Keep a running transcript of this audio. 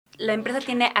la empresa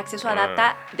tiene acceso a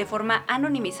data de forma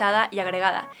anonimizada y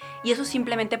agregada. Y eso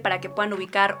simplemente para que puedan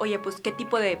ubicar, oye, pues qué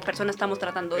tipo de persona estamos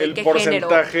tratando, de qué género. El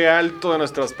porcentaje alto de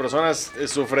nuestras personas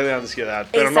sufre de ansiedad,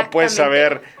 pero no puedes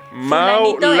saber,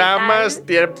 Mau Lamas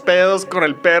tiene pedos con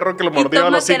el perro que lo mordió a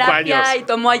los 5 años. Y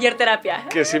tomó ayer terapia.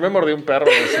 Que sí me mordió un perro a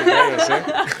los 5 años, ¿eh?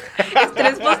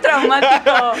 Estrés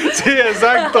postraumático. Sí,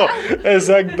 exacto.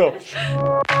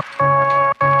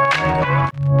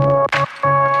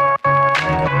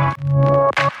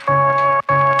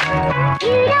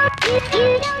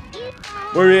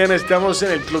 Muy bien, estamos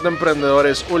en el Club de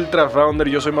Emprendedores Ultra Founder.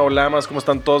 Yo soy Mau Lamas. ¿Cómo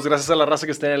están todos? Gracias a la raza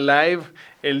que está en el live.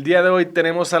 El día de hoy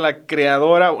tenemos a la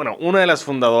creadora, una de las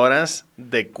fundadoras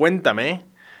de Cuéntame,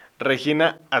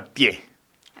 Regina Atié.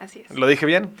 Así es. ¿Lo dije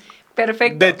bien?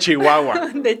 Perfecto. De Chihuahua.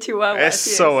 De Chihuahua.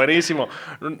 Eso, buenísimo.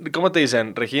 ¿Cómo te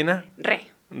dicen? ¿Regina?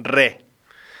 Re.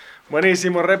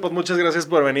 Buenísimo, Re. Pues muchas gracias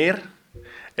por venir.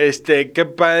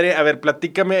 Qué padre. A ver,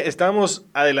 platícame. Estábamos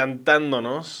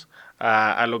adelantándonos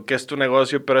a lo que es tu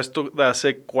negocio, pero esto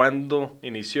 ¿hace cuándo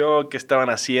inició? ¿Qué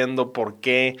estaban haciendo? ¿Por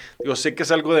qué? Yo sé que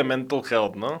es algo de mental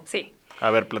health, ¿no? Sí.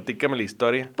 A ver, platícame la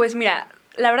historia. Pues mira,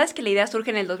 la verdad es que la idea surge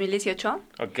en el 2018.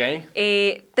 Ok.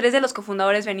 3 de los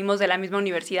cofundadores venimos de la misma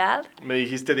universidad. Me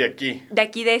dijiste de aquí. De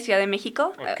aquí, de Ciudad de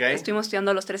México. Ok. Estuvimos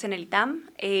estudiando los 3 en el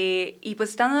ITAM. Y pues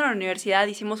estando en la universidad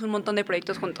hicimos un montón de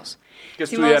proyectos juntos. ¿Qué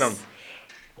estudiaron?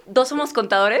 2 somos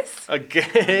contadores. Ok,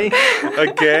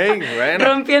 bueno.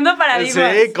 Rompiendo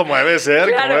paradigmas. Sí, como debe ser,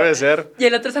 claro. como debe ser. Y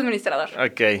el otro es administrador.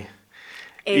 Ok.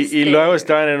 Y luego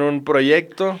estaban en un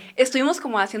proyecto. Estuvimos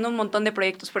como haciendo un montón de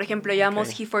proyectos. Por ejemplo, llevamos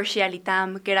Okay. He for She al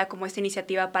ITAM, que era como esta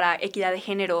iniciativa para equidad de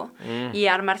género y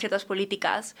armar ciertas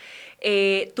políticas.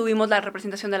 Tuvimos la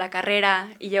representación de la carrera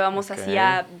y llevamos así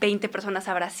a 20 personas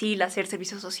a Brasil a hacer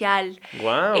servicio social.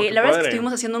 Wow, la verdad es que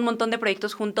estuvimos haciendo un montón de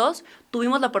proyectos juntos.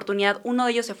 Tuvimos la oportunidad, uno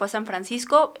de ellos se fue a San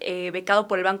Francisco, becado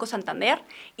por el Banco Santander,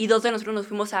 y 2 de nosotros nos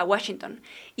fuimos a Washington.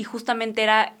 Y justamente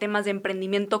era temas de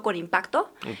emprendimiento con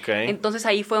impacto. Okay. Entonces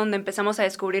ahí fue donde empezamos a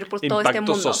descubrir pues, todo este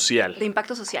mundo. Social. De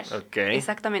impacto social. Okay.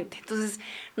 Exactamente. Entonces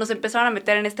nos empezaron a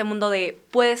meter en este mundo de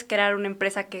puedes crear una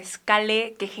empresa que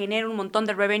escale, que genere un montón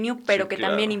de revenue, pero que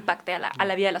también impacte a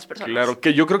la vida de las personas. Claro,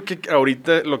 que yo creo que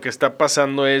ahorita lo que está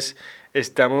pasando es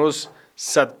estamos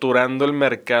saturando el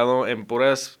mercado en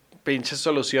puras pinches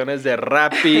soluciones de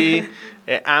Rappi,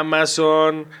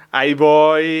 Amazon,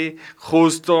 iBoy,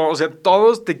 Justo. O sea,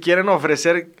 todos te quieren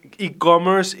ofrecer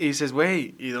e-commerce y dices,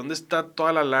 güey, ¿y dónde está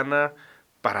toda la lana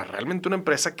para realmente una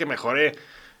empresa que mejore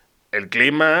el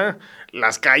clima,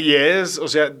 las calles? O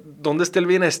sea, ¿dónde está el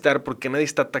bienestar? ¿Por qué nadie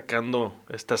está atacando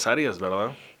estas áreas,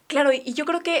 verdad? Claro, y yo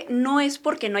creo que no es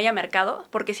porque no haya mercado,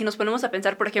 porque si nos ponemos a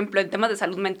pensar, por ejemplo, en temas de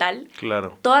salud mental,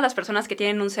 claro, todas las personas que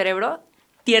tienen un cerebro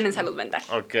tienen salud mental.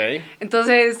 Ok.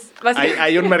 Entonces,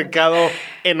 hay un mercado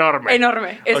enorme.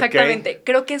 Enorme, exactamente. Okay.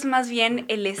 Creo que es más bien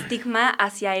el estigma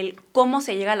hacia el cómo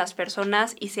se llega a las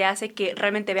personas y se hace que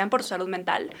realmente vean por su salud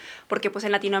mental, porque pues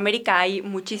en Latinoamérica hay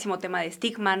muchísimo tema de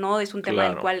estigma, ¿no? Es un tema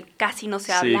del cual casi no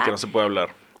se habla. Sí, que no se puede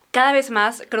hablar. Cada vez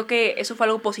más, creo que eso fue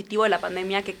algo positivo de la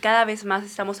pandemia, que cada vez más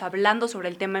estamos hablando sobre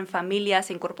el tema en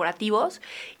familias, en corporativos,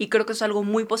 y creo que eso es algo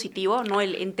muy positivo, ¿no?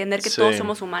 El entender que todos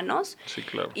somos humanos. Sí,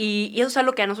 claro. Y eso es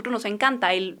algo que a nosotros nos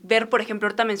encanta, el ver, por ejemplo,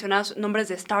 ahorita mencionados nombres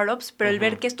de startups, pero el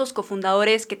ver que estos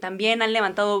cofundadores que también han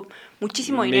levantado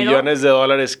muchísimo dinero. Millones de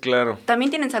dólares, claro.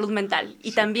 También tienen salud mental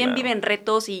y también viven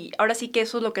retos, y ahora sí que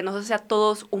eso es lo que nos hace a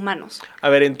todos humanos. A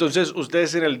ver, entonces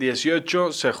ustedes en el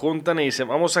 18 se juntan y dicen,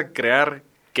 vamos a crear...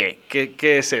 ¿Qué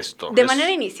es esto? De manera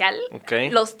inicial,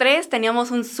 los 3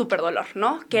 teníamos un súper dolor,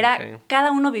 ¿no? Que era,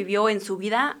 cada uno vivió en su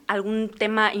vida algún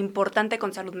tema importante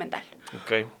con salud mental.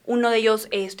 Uno de ellos,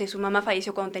 su mamá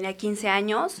falleció cuando tenía 15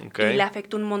 años y le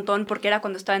afectó un montón porque era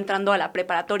cuando estaba entrando a la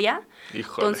preparatoria.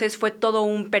 Híjole. Entonces fue todo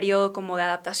un periodo como de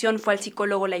adaptación, fue al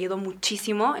psicólogo, le ayudó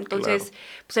muchísimo. Entonces,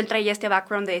 pues él traía este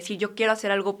background de decir, yo quiero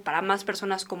hacer algo para más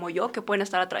personas como yo que pueden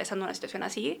estar atravesando una situación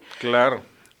así. Claro.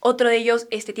 Otro de ellos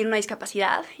tiene una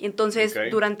discapacidad y entonces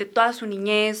durante toda su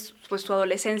niñez, pues su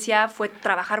adolescencia fue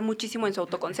trabajar muchísimo en su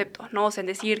autoconcepto, ¿no? O sea, en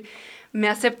decir, me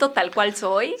acepto tal cual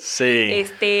soy,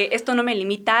 esto no me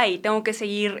limita y tengo que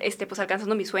seguir pues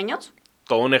alcanzando mis sueños.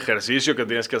 Todo un ejercicio que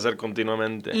tienes que hacer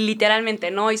continuamente. Literalmente,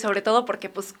 ¿no? Y sobre todo porque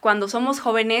pues cuando somos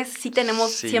jóvenes sí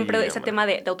tenemos siempre ese tema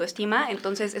de autoestima,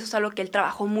 entonces eso es algo que él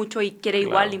trabajó mucho y quiere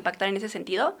igual impactar en ese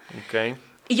sentido.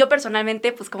 Y yo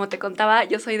personalmente, pues como te contaba,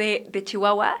 yo soy de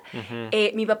Chihuahua.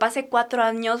 Mi papá hace 4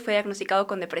 años fue diagnosticado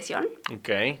con depresión.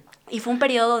 Y fue un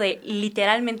periodo de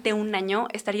literalmente 1 año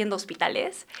estar yendo a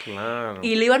hospitales. Claro.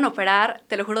 Y le iban a operar,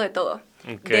 te lo juro, de todo.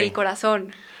 Del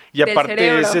corazón. Y aparte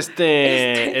cerebro.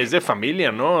 Es de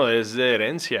familia, ¿no? Es de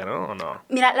herencia, ¿no? ¿O no?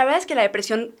 Mira, la verdad es que la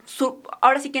depresión,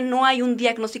 ahora sí que no hay un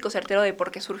diagnóstico certero de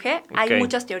por qué surge. Hay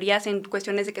muchas teorías en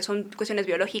cuestiones de que son cuestiones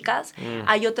biológicas.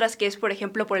 Hay otras que es, por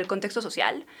ejemplo, por el contexto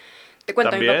social. Te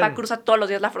cuento, mi papá cruza todos los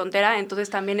días la frontera,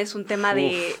 entonces también es un tema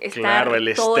de estar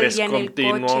todo el día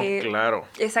continuo, en el coche. Claro.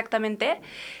 Exactamente.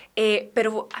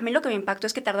 Pero a mí lo que me impactó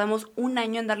es que tardamos un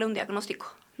año en darle un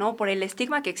diagnóstico, ¿no? Por el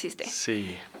estigma que existe.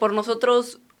 Sí. Por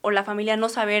nosotros o la familia no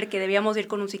saber que debíamos ir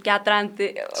con un psiquiatra, a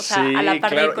la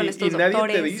par de ir con estos doctores. Y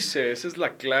nadie te dice, esa es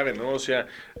la clave, ¿no? O sea,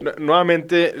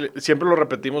 nuevamente, siempre lo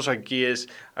repetimos aquí,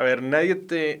 a ver, nadie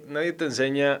te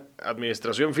enseña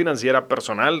administración financiera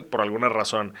personal por alguna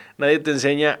razón. Nadie te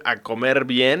enseña a comer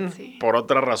bien por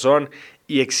otra razón.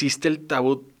 Y existe el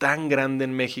tabú tan grande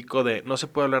en México de no se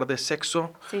puede hablar de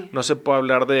sexo, no se puede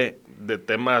hablar de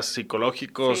temas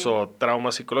psicológicos o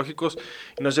traumas psicológicos,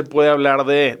 no se puede hablar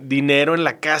de dinero en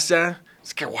la casa.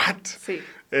 Es que, ¿what? Sí.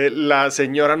 La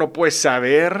señora no puede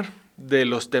saber de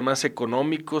los temas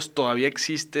económicos. Todavía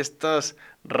existe estas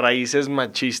raíces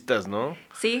machistas, ¿no?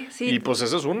 Sí. Y pues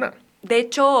eso es una. De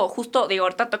hecho, justo,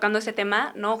 ahorita tocando ese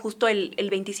tema, ¿no? Justo el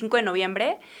 25 de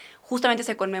noviembre, justamente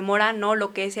se conmemora, ¿no?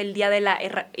 Lo que es el Día de la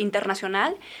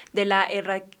internacional de la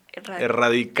erradicación. Para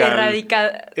erradicar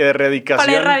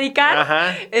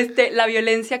la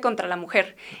violencia contra la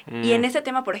mujer. Y en ese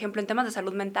tema, por ejemplo, en temas de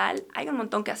salud mental, hay un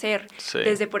montón que hacer. Sí.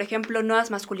 Desde, por ejemplo, nuevas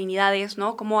masculinidades,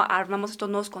 ¿no? Cómo armamos estos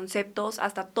nuevos conceptos,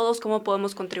 hasta todos cómo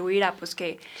podemos contribuir a, pues,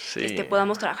 que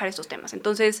podamos trabajar estos temas.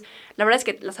 Entonces, la verdad es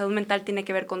que la salud mental tiene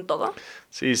que ver con todo.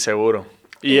 Sí, seguro.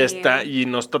 Y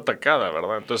no está atacada,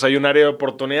 ¿verdad? Entonces hay un área de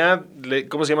oportunidad.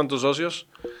 ¿Cómo se llaman tus socios?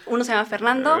 Uno se llama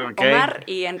Fernando, Omar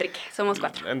y Enrique. Somos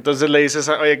 4. Entonces le dices,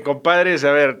 oye, compadres,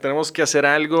 a ver, tenemos que hacer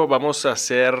algo, ¿vamos a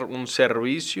hacer un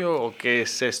servicio o qué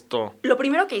es esto? Lo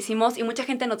primero que hicimos, y mucha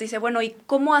gente nos dice, bueno, ¿y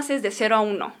cómo haces de 0 a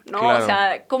 1? ¿No? Claro. O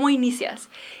sea, ¿cómo inicias?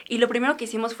 Y lo primero que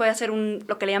hicimos fue hacer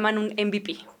lo que le llaman un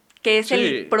MVP, que es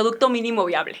el producto mínimo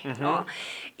viable, ¿no?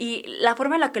 Y la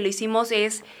forma en la que lo hicimos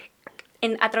es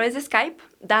a través de Skype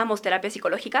dábamos terapia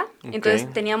psicológica.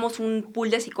 Entonces teníamos un pool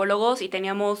de psicólogos y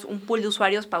teníamos un pool de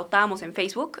usuarios, pautábamos en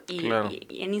Facebook y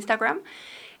en Instagram.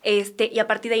 Y a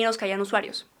partir de ahí nos caían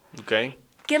usuarios. ¿Qué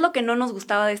es lo que no nos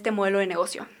gustaba de este modelo de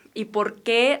negocio? ¿Y por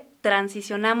qué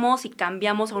transicionamos y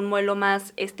cambiamos a un modelo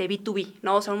más B2B,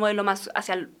 ¿no? O sea, un modelo más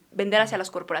vender hacia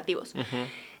los corporativos?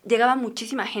 Llegaba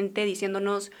muchísima gente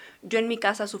diciéndonos, yo en mi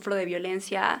casa sufro de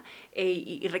violencia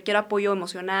y requiero apoyo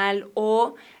emocional,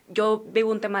 o yo vivo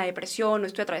un tema de depresión o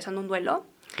estoy atravesando un duelo.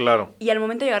 Claro. Y al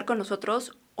momento de llegar con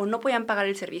nosotros, o no podían pagar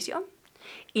el servicio,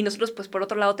 y nosotros, pues, por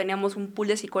otro lado, teníamos un pool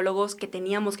de psicólogos que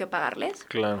teníamos que pagarles.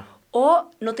 Claro.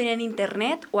 O no tenían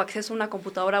internet o acceso a una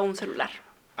computadora o un celular.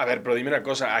 A ver, pero dime una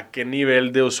cosa, ¿a qué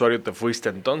nivel de usuario te fuiste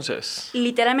entonces?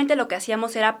 Literalmente lo que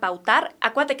hacíamos era pautar.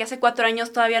 Acuérdate que hace 4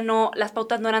 años todavía las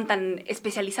pautas no eran tan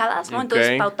especializadas, ¿no?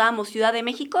 Entonces pautábamos Ciudad de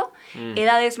México,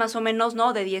 edades más o menos,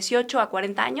 ¿no? De 18 a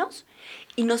 40 años,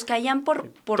 y nos caían por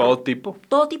 ¿Todo tipo?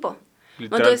 Todo tipo.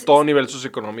 Literal, entonces, todo nivel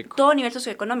socioeconómico. Todo nivel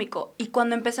socioeconómico. Y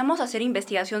cuando empezamos a hacer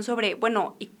investigación sobre,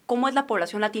 bueno, ¿y cómo es la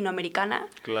población latinoamericana?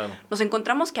 Claro. Nos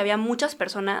encontramos que había muchas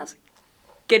personas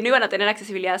que no iban a tener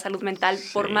accesibilidad a salud mental,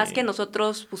 por más que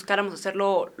nosotros buscáramos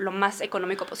hacerlo lo más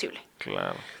económico posible.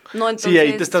 Claro. No, entonces, sí,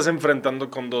 ahí te estás enfrentando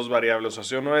con dos variables. O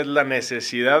sea, uno es la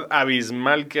necesidad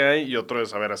abismal que hay y otro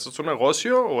es, a ver, ¿esto es un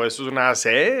negocio o esto es una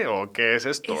AC o qué es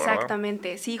esto? Exactamente,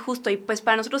 ¿verdad? Sí, justo. Y pues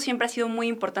para nosotros siempre ha sido muy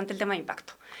importante el tema de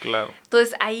impacto. Claro.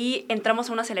 Entonces ahí entramos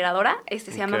a una aceleradora,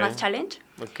 se llama Mass Challenge.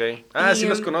 Sí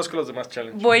los conozco, los de Mass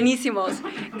Challenge. Buenísimos.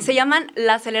 Se llaman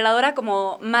la aceleradora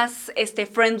como más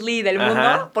friendly del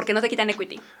mundo, porque no te quitan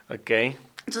equity.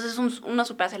 Entonces es una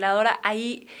super aceleradora.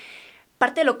 Ahí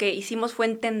parte de lo que hicimos fue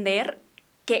entender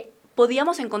que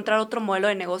podíamos encontrar otro modelo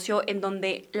de negocio en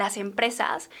donde las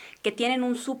empresas que tienen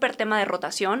un súper tema de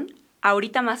rotación,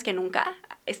 ahorita más que nunca,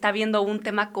 está habiendo un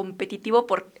tema competitivo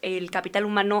por el capital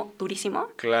humano durísimo.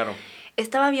 Claro.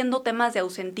 Estaba viendo temas de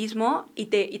ausentismo y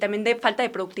también de falta de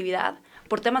productividad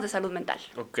por temas de salud mental.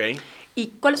 ¿Y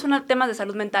cuáles son los temas de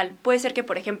salud mental? Puede ser que,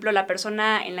 por ejemplo, la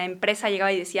persona en la empresa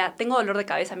llegaba y decía, tengo dolor de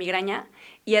cabeza, migraña,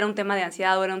 y era un tema de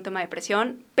ansiedad o era un tema de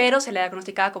depresión, pero se le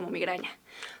diagnosticaba como migraña,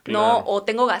 ¿no? Claro. O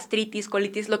tengo gastritis,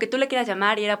 colitis, lo que tú le quieras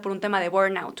llamar, y era por un tema de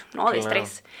burnout, ¿no? De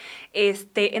estrés.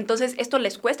 Entonces, esto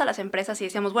les cuesta a las empresas y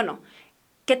decíamos, bueno,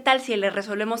 ¿qué tal si le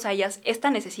resolvemos a ellas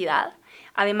esta necesidad?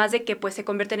 Además de que pues se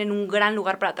convierten en un gran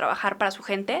lugar para trabajar para su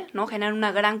gente, ¿no? Generan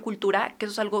una gran cultura, que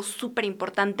eso es algo súper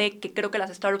importante que creo que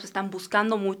las startups están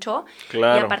buscando mucho.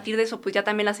 Claro. Y a partir de eso, pues ya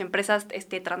también las empresas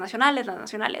transnacionales, las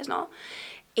nacionales, ¿no?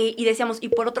 Y decíamos, y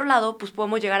por otro lado, pues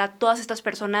podemos llegar a todas estas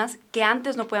personas que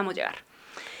antes no podíamos llegar.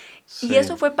 Sí. Y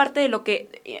eso fue parte de lo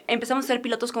que empezamos a ser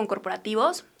pilotos con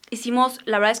corporativos. Hicimos,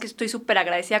 la verdad es que estoy súper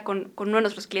agradecida con uno de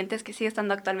nuestros clientes que sigue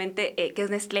estando actualmente, que es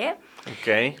Nestlé.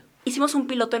 Ok. Hicimos un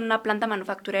piloto en una planta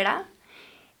manufacturera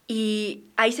y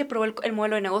ahí se probó el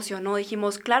modelo de negocio, ¿no?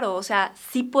 Dijimos, claro, o sea,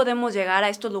 sí podemos llegar a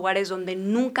estos lugares donde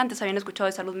nunca antes habían escuchado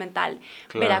de salud mental.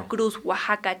 Claro. Veracruz,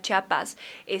 Oaxaca, Chiapas,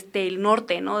 el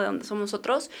norte, ¿no? De donde somos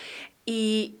nosotros.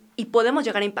 Y podemos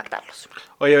llegar a impactarlos.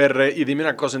 Oye, a ver, y dime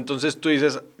una cosa, entonces tú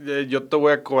dices, yo te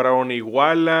voy a cobrar una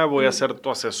iguala, voy a ser tu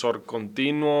asesor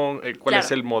continuo, ¿cuál es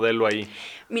el modelo ahí?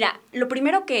 Mira, lo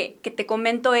primero que te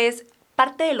comento es,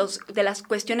 parte de las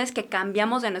cuestiones que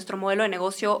cambiamos de nuestro modelo de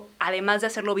negocio, además de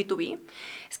hacerlo B2B,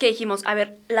 es que dijimos, a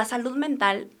ver, la salud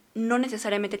mental no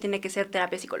necesariamente tiene que ser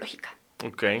terapia psicológica.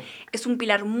 Ok. Es un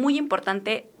pilar muy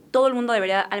importante, todo el mundo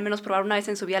debería al menos probar una vez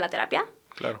en su vida la terapia.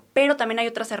 Claro. Pero también hay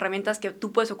otras herramientas que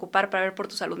tú puedes ocupar para ver por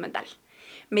tu salud mental.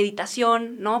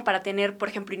 Meditación, ¿no? Para tener, por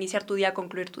ejemplo, iniciar tu día,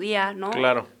 concluir tu día, ¿no?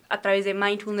 Claro. A través de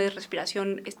mindfulness,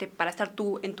 respiración, para estar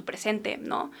tú en tu presente,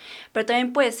 ¿no? Pero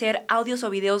también puede ser audios o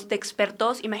videos de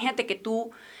expertos. Imagínate que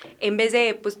tú, en vez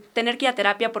de pues, tener que ir a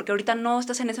terapia porque ahorita no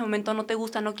estás en ese momento, no te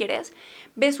gusta, no quieres,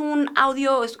 ves un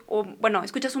audio,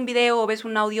 escuchas un video o ves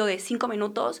un audio de 5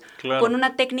 minutos con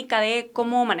una técnica de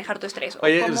cómo manejar tu estrés.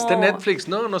 Oye, está Netflix,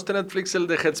 ¿no? ¿No está Netflix el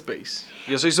de Headspace?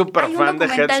 Yo soy súper fan de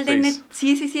Headspace.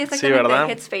 Sí, exactamente,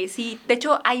 de Headspace. Sí, de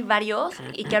hecho hay varios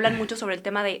y que hablan mucho sobre el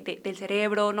tema del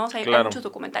cerebro, ¿no? O sea, hay muchos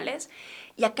documentales.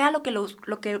 Y acá lo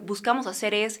que buscamos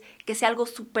hacer es que sea algo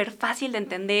súper fácil de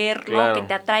entender, ¿no? Que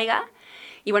te atraiga.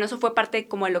 Y bueno, eso fue parte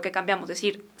como de lo que cambiamos. Es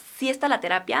decir, sí está la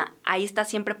terapia, ahí está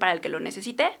siempre para el que lo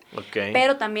necesite,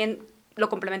 pero también lo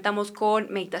complementamos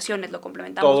con meditaciones, lo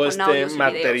complementamos con audios y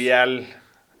material. Videos.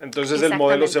 Entonces el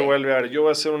modelo se vuelve, a ver, yo voy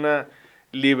a hacer una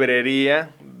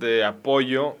librería de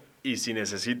apoyo y si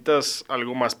necesitas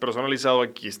algo más personalizado,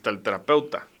 aquí está el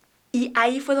terapeuta. Y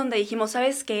ahí fue donde dijimos,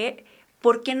 ¿sabes qué?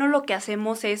 ¿Por qué no lo que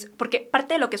hacemos es...? Porque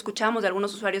parte de lo que escuchábamos de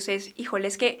algunos usuarios es, híjole,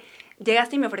 es que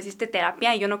llegaste y me ofreciste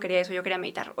terapia y yo no quería eso, yo quería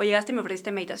meditar. O llegaste y me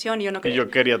ofreciste meditación y yo no quería... Y yo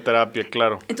quería terapia,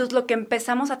 claro. Entonces, lo que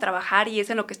empezamos a trabajar, y es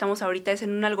en lo que estamos ahorita, es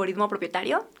en un algoritmo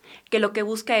propietario, que lo que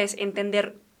busca es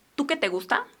entender tú qué te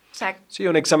gusta. O sea, sí,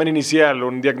 un examen inicial,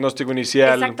 un diagnóstico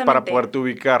inicial para poderte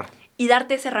ubicar. Y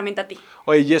darte esa herramienta a ti.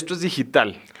 Oye, ¿y esto es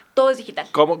digital? Todo es digital.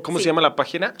 ¿Cómo se llama la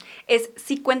página? Es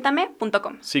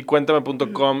sicuéntame.com.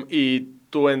 Sicuéntame.com y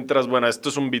tú entras, bueno, esto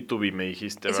es un B2B, me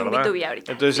dijiste, ¿verdad? Es un B2B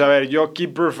ahorita. Entonces, a ver, yo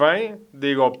Keeperify,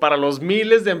 digo, para los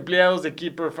miles de empleados de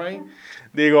Keeperify,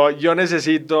 digo, yo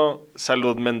necesito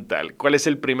salud mental. ¿Cuál es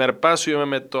el primer paso? Yo me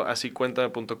meto a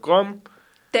sicuéntame.com.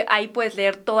 Ahí puedes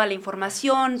leer toda la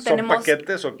información. ¿Son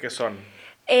paquetes o qué son?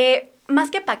 Más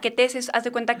que paquetes, haz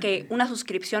de cuenta que una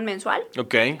suscripción mensual.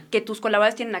 Ok. Que tus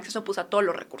colaboradores tienen acceso pues, a todos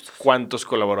los recursos. ¿Cuántos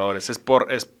colaboradores? Es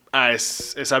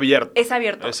abierto. Es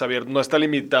abierto. Es abierto. No está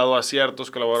limitado a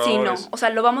ciertos colaboradores. Sí, no. O sea,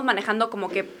 lo vamos manejando como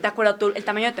que de acuerdo a el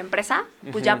tamaño de tu empresa,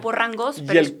 pues ya por rangos.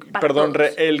 Y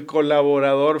el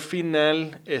colaborador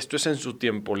final, ¿esto es en su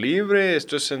tiempo libre?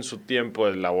 ¿Esto es en su tiempo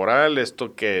laboral?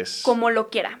 ¿Esto qué es? Como lo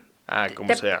quiera.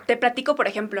 Como sea. Te platico, por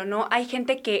ejemplo, ¿no? Hay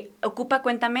gente que ocupa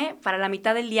Cuéntame para la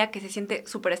mitad del día que se siente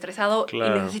súper estresado y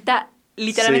necesita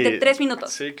literalmente 3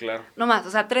 minutos. Sí, claro. No más,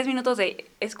 o sea, 3 minutos de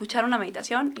escuchar una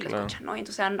meditación y lo escuchan, ¿no? Y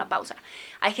entonces dan una pausa.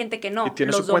 Hay gente que no. Y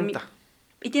tiene su cuenta.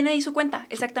 Y tiene ahí su cuenta,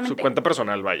 exactamente. Su cuenta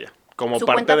personal, vaya. Como su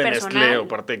parte de Nestlé o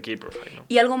parte de Keeperify, ¿no?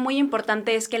 Y algo muy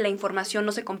importante es que la información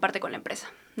no se comparte con la empresa,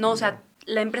 ¿no? O sea,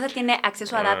 la empresa tiene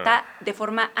acceso a data de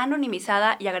forma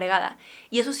anonimizada y agregada.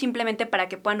 Y eso simplemente para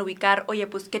que puedan ubicar, oye,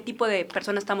 pues, ¿qué tipo de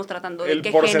persona estamos tratando? ¿De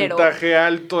qué género? El porcentaje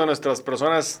alto de nuestras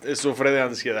personas sufre de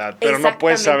ansiedad. Pero no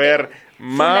puedes saber...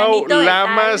 Mau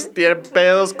Lamas tiene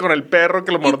pedos con el perro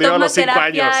que lo mordió a los 5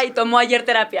 años. Y tomó ayer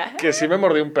terapia. Que sí me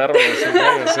mordió un perro a los 5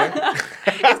 años,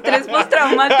 Estrés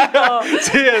postraumático.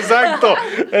 Sí, exacto.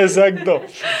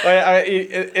 Oye, a ver, y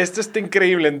esto está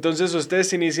increíble. Entonces,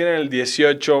 ustedes inician en el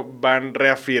 18, van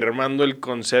reafirmando el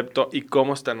concepto. ¿Y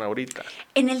cómo están ahorita?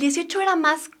 En el 18 era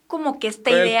más como que esta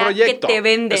idea que te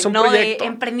venden, ¿no? Proyecto. De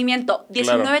emprendimiento.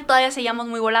 19 todavía seguíamos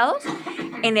muy volados.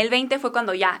 En el 20 fue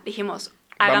cuando ya dijimos...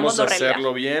 Hagámoslo Vamos a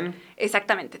hacerlo bien.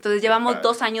 Exactamente. Entonces, llevamos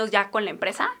 2 años ya con la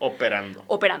empresa. Operando.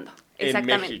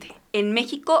 Exactamente. En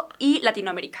México y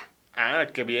Latinoamérica. Ah,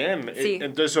 qué bien. Sí.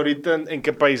 Entonces, ahorita, ¿en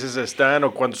qué países están?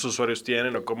 ¿O cuántos usuarios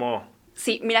tienen? ¿O cómo?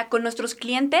 Sí, mira, con nuestros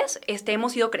clientes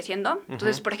hemos ido creciendo.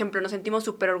 Entonces, por ejemplo, nos sentimos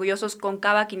súper orgullosos con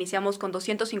Cava, que iniciamos con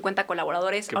 250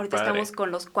 colaboradores. Qué Ahorita padre. Estamos con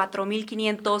los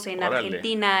 4,500 en Órale.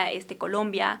 Argentina,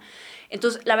 Colombia.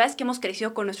 Entonces, la verdad es que hemos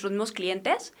crecido con nuestros mismos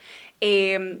clientes,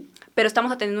 pero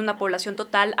estamos atendiendo una población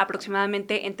total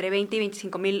aproximadamente entre 20 y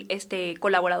 25 mil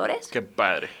colaboradores. Qué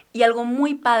padre. Y algo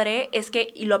muy padre es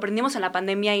que, y lo aprendimos en la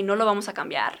pandemia y no lo vamos a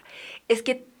cambiar, es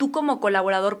que tú como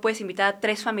colaborador puedes invitar a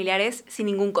 3 familiares sin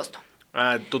ningún costo.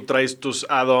 Tú traes tus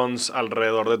add-ons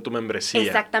alrededor de tu membresía.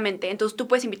 Exactamente. Entonces tú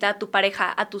puedes invitar a tu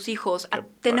pareja, a tus hijos.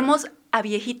 Tenemos a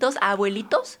viejitos, a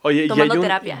abuelitos tomando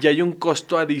terapia. ¿Y hay un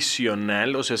costo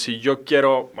adicional? O sea, si yo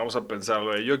quiero, vamos a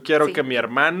pensarlo, yo quiero que mi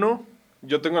hermano,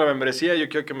 yo tengo la membresía, yo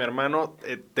quiero que mi hermano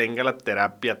tenga la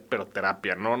terapia, pero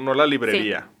terapia, no la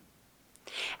librería.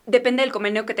 Sí. Depende del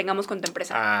convenio que tengamos con tu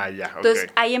empresa. Ya, ok. Entonces,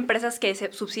 hay empresas que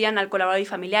se subsidian al colaborador y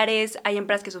familiares, hay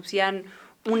empresas que subsidian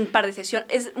un par de sesiones.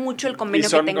 Es mucho el convenio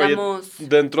que tengamos. Oye,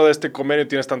 dentro de este convenio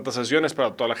tienes tantas sesiones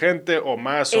para toda la gente, o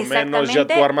más o menos, ya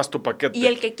tú armas tu paquete. Y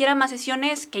el que quiera más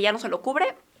sesiones, que ya no se lo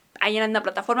cubre, ahí en la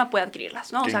plataforma puede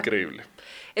adquirirlas, ¿no? Qué increíble.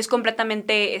 Es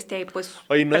completamente, pues,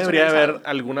 oye, ¿no debería haber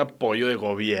algún apoyo de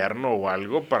gobierno o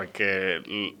algo para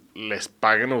que les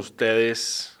paguen a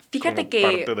ustedes Fíjate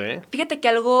parte de? Fíjate que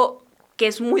algo que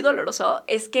es muy doloroso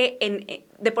es que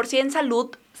de por sí en salud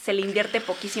se le invierte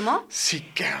poquísimo. Sí,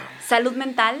 cabrón. Salud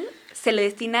mental se le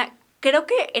destina, creo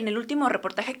que en el último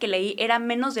reportaje que leí era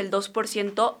menos del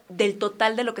 2% del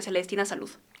total de lo que se le destina a salud.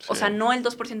 Sí. O sea, no el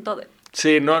 2% de...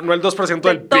 Sí, no el 2%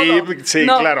 del PIB. Sí,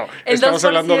 no, claro. Estamos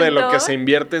hablando de lo que se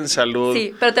invierte en salud.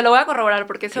 Sí, pero te lo voy a corroborar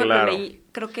porque eso lo leí.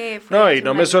 Creo que fue... No, y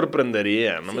no me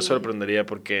sorprendería. No me sorprendería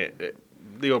porque,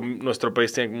 nuestro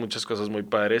país tiene muchas cosas muy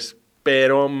padres,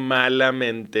 pero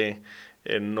malamente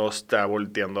no está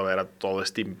volteando a ver a todo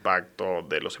este impacto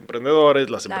de los emprendedores,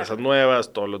 las empresas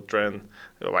nuevas, todo lo trend.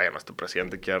 Vaya, nuestro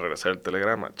presidente quiere regresar el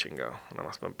telegrama, chingado, nada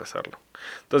más para empezarlo.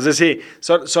 Entonces sí,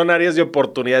 son áreas de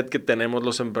oportunidad que tenemos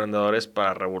los emprendedores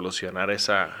para revolucionar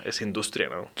esa industria,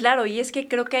 ¿no? Claro, y es que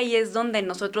creo que ahí es donde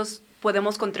nosotros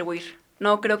podemos contribuir.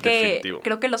 No, creo que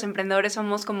los emprendedores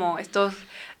somos como estos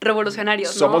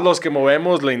revolucionarios, Somos ¿no? los que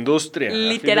movemos la industria.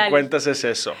 Literal. A fin de cuentas es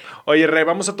eso. Oye, Rey,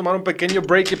 vamos a tomar un pequeño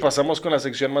break y pasamos con la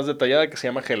sección más detallada que se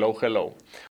llama Hello, Hello.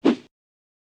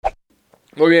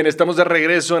 Muy bien, estamos de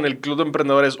regreso en el Club de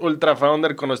Emprendedores Ultra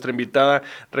Founder con nuestra invitada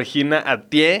Regina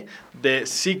Atié de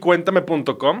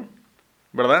sicuéntame.com.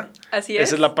 ¿Verdad? Así es.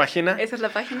 Esa es la página. Esa es la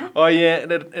página. Oye,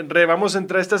 vamos a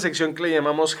entrar a esta sección que le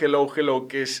llamamos Hello, Hello,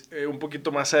 que es un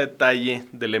poquito más a detalle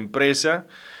de la empresa.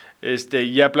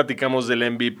 Ya platicamos del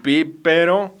MVP,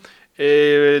 pero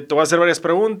te voy a hacer varias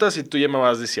preguntas y tú ya me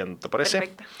vas diciendo, ¿te parece?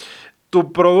 Perfecto.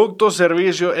 ¿Tu producto o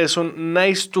servicio es un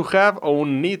nice to have o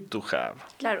un need to have?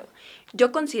 Claro.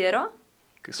 Yo considero,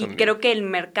 y creo que el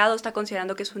mercado está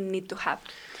considerando que es un need to have.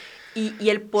 Y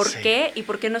el por qué, y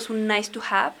por qué no es un nice to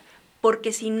have,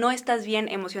 porque si no estás bien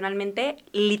emocionalmente,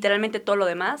 literalmente todo lo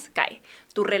demás cae.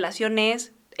 Tus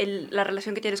relaciones, la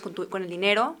relación que tienes con el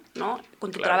dinero, ¿no?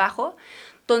 Con tu trabajo.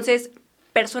 Entonces,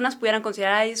 personas pudieran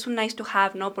considerar, es un nice to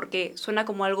have, ¿no? Porque suena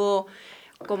como algo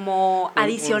como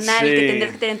adicional que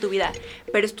tendrías que tener en tu vida.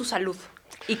 Pero es tu salud.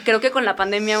 Y creo que con la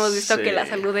pandemia hemos visto que la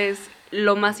salud es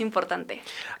lo más importante.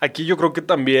 Aquí yo creo que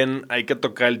también hay que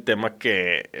tocar el tema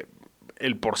que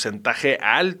el porcentaje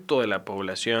alto de la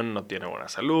población no tiene buena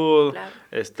salud,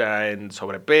 está en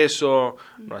sobrepeso,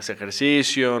 no hace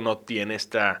ejercicio, no tiene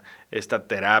esta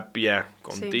terapia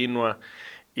continua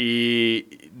y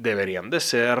deberían de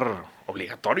ser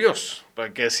obligatorios,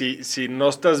 porque si no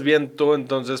estás bien tú,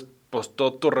 entonces pues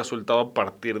todo tu resultado a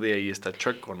partir de ahí está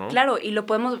chueco, ¿no? Claro, y lo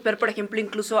podemos ver, por ejemplo,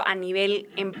 incluso a nivel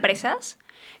empresas,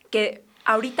 que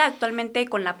ahorita actualmente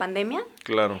con la pandemia,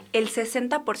 el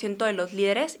 60% de los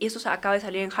líderes, y eso acaba de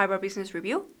salir en Harvard Business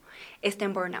Review, está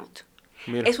en burnout.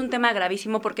 Mira. Es un tema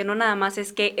gravísimo porque no nada más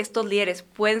es que estos líderes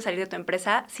pueden salir de tu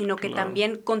empresa, sino que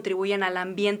también contribuyen al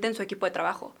ambiente en su equipo de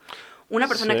trabajo. Una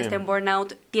persona que está en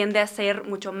burnout tiende a ser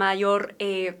mucho mayor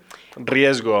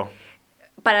riesgo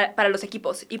para los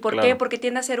equipos. ¿Y por qué? Porque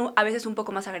tiende a ser a veces un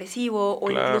poco más agresivo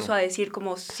o incluso a decir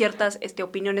como ciertas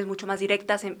opiniones mucho más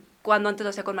directas cuando antes lo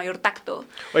hacía con mayor tacto.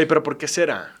 Oye, pero ¿por qué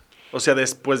será? O sea,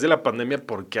 después de la pandemia,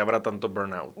 ¿por qué habrá tanto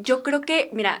burnout? Yo creo que,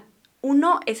 mira,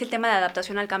 uno es el tema de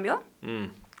adaptación al cambio.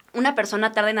 Una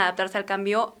persona tarda en adaptarse al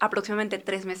cambio aproximadamente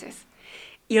 3 meses.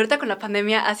 Y ahorita con la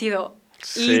pandemia ha sido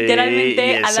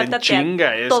literalmente adáptate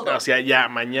a todo. O sea, ya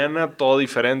mañana todo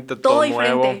diferente, todo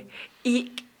nuevo. Diferente.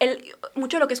 Y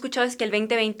mucho de lo que he escuchado es que el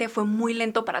 2020 fue muy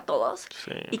lento para todos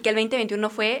y que el 2021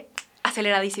 fue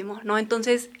aceleradísimo, ¿no?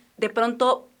 Entonces, de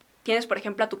pronto tienes, por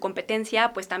ejemplo, a tu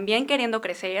competencia, pues también queriendo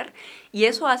crecer, y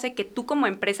eso hace que tú como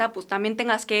empresa, pues también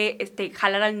tengas que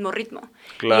jalar al mismo ritmo.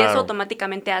 Claro. Y eso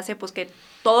automáticamente hace, pues, que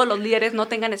todos los líderes no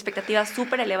tengan expectativas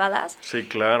súper elevadas. Sí,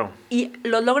 claro. Y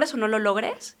lo logres o no lo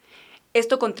logres,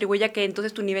 esto contribuye a que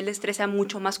entonces tu nivel de estrés sea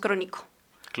mucho más crónico.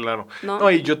 Claro.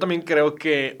 No, y yo también creo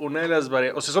que una de las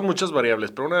variables, o sea, son muchas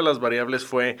variables, pero una de las variables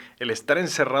fue el estar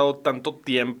encerrado tanto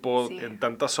tiempo, en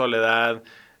tanta soledad.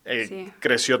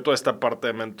 Creció toda esta parte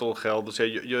de mental health. O sea,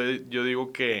 yo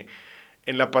digo que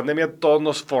en la pandemia todos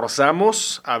nos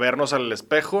forzamos a vernos al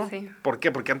espejo. Sí. ¿Por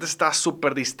qué? Porque antes estabas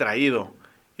súper distraído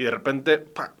y de repente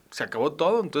se acabó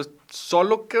todo. Entonces,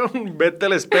 solo que vete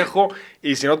al espejo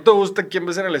y si no te gusta quién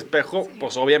ves en el espejo,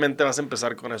 pues obviamente vas a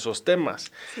empezar con esos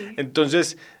temas. Sí.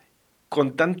 Entonces,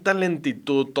 con tanta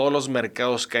lentitud, todos los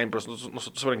mercados caen. Pero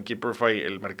nosotros en Keeperify,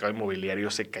 el mercado inmobiliario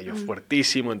se cayó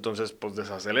fuertísimo. Entonces, pues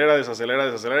desacelera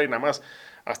y nada más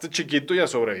hazte chiquito y a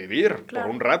sobrevivir por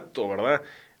un rato, ¿verdad?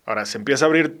 Ahora se empieza a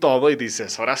abrir todo y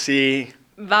dices, ahora sí.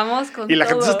 Vamos con todo. Y la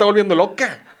gente se está volviendo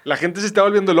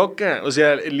loca. O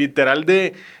sea, literal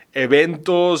de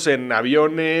eventos, en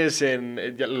aviones,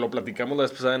 ya lo platicamos la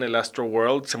vez pasada en el Astro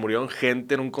World, se murieron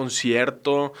gente en un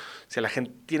concierto. O sea, la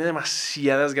gente tiene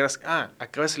demasiadas ganas.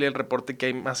 Acaba de salir el reporte que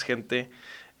hay más gente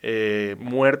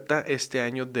muerta este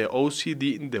año de overdose,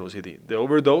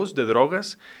 de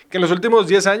drogas, que en los últimos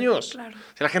 10 años. Claro.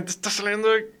 O sea, la gente está saliendo,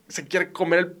 se quiere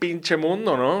comer el pinche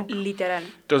mundo, ¿no? Literal.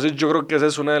 Entonces yo creo que esa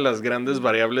es una de las grandes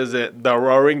variables de The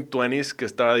Roaring Twenties que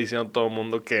estaba diciendo todo el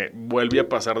mundo, que vuelve a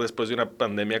pasar después de una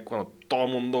pandemia cuando todo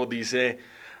el mundo dice,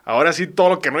 ahora sí, todo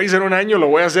lo que no hice en un año lo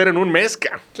voy a hacer en un mes,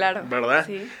 claro, ¿verdad?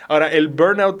 Sí. Ahora, el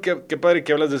burnout, qué padre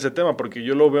que hablas de ese tema, porque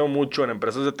yo lo veo mucho en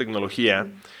empresas de tecnología,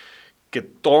 que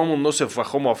todo el mundo se fue a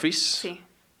home office,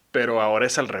 pero ahora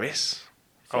es al revés.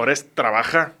 Sí. Ahora es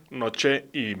trabaja noche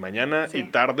y mañana y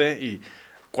tarde, y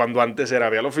cuando antes era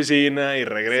ve a la oficina y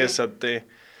regrésate.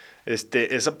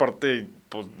 Esa parte,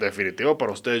 pues definitivo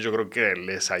para ustedes, yo creo que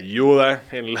les ayuda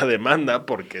en la demanda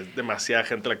porque es demasiada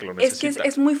gente la que lo necesita. Es que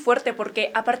es muy fuerte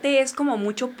porque aparte es como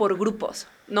mucho por grupos,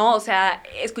 ¿no? O sea,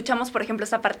 escuchamos, por ejemplo,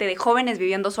 esta parte de jóvenes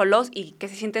viviendo solos y que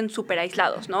se sienten súper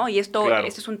aislados, ¿no? Y esto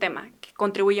es un tema que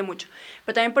contribuye mucho.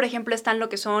 Pero también, por ejemplo, están lo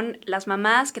que son las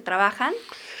mamás que trabajan,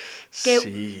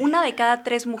 que 1 de cada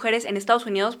 3 mujeres en Estados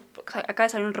Unidos, acaba de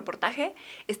salir un reportaje,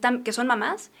 que son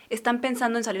mamás, están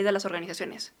pensando en salir de las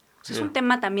organizaciones. O sea, es un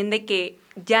tema también de que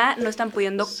ya no están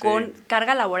pudiendo con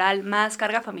carga laboral más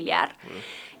carga familiar.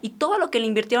 Y todo lo que le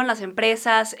invirtieron las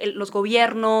empresas, los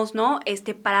gobiernos, ¿no?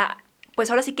 Para, pues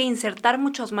ahora sí que insertar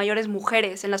muchas mayores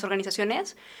mujeres en las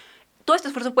organizaciones, todo este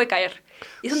esfuerzo puede caer.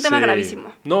 Y es un tema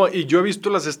gravísimo. No, y yo he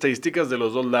visto las estadísticas de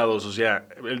los dos lados. O sea,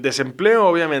 el desempleo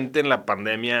obviamente en la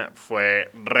pandemia fue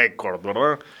récord,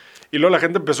 ¿verdad? Y luego la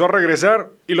gente empezó a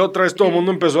regresar y luego otra vez todo el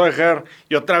mundo empezó a dejar.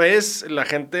 Y otra vez la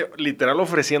gente literal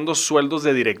ofreciendo sueldos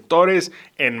de directores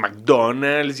en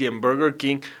McDonald's y en Burger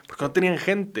King porque no tenían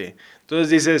gente. Entonces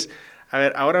dices, a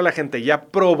ver, ahora la gente ya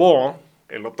probó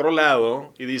el otro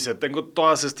lado y dice, tengo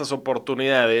todas estas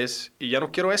oportunidades y ya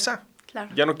no quiero esa. Claro.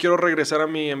 Ya no quiero regresar a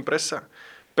mi empresa.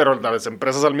 Pero las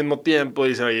empresas al mismo tiempo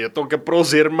dicen, oye, yo tengo que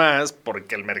producir más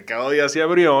porque el mercado ya se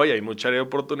abrió y hay mucha área de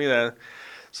oportunidad.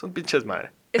 Son pinches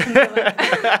madre. Es un tema.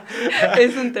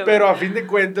 Es un tema. Pero a fin de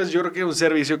cuentas, yo creo que un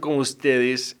servicio como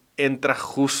ustedes entra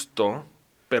justo,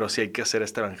 pero sí hay que hacer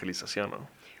esta evangelización, ¿no?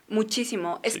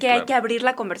 Muchísimo. Es que hay que abrir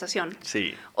la conversación.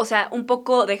 Sí. O sea, un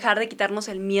poco dejar de quitarnos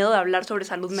el miedo de hablar sobre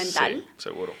salud mental. Sí,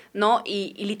 seguro. ¿No?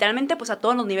 Y literalmente, pues a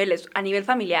todos los niveles. A nivel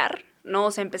familiar, ¿no?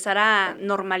 O sea, empezar a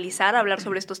normalizar hablar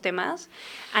sobre estos temas.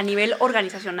 A nivel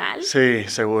organizacional. Sí,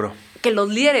 seguro. Que los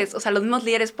líderes, o sea, los mismos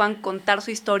líderes puedan contar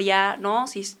su historia, ¿no?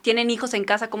 Si tienen hijos en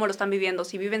casa, cómo lo están viviendo.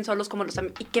 Si viven solos, cómo lo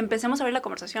están... Y que empecemos a abrir la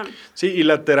conversación. Sí, y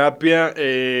la terapia,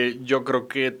 yo creo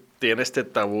que tiene este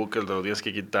tabú que lo tienes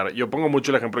que quitar. Yo pongo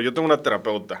mucho el ejemplo. Yo tengo una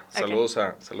terapeuta. Okay.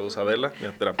 Saludos a Adela, mi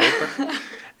terapeuta.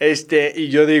 Y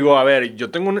yo digo, a ver, yo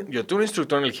tengo un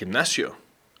instructor en el gimnasio.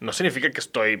 No significa que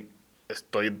estoy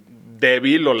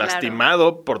débil o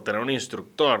lastimado por tener un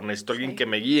instructor. Necesito alguien que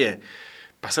me guíe.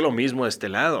 Pasa lo mismo de este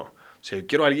lado. O sea, yo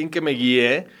quiero a alguien que me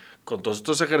guíe con todos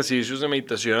estos ejercicios de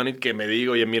meditación y que me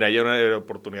diga, oye, mira, hay una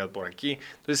oportunidad por aquí.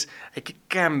 Entonces, hay que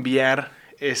cambiar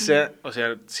esa... O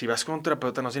sea, si vas con un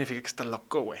terapeuta no significa que estás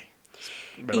loco, güey.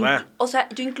 ¿Verdad? O sea,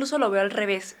 yo incluso lo veo al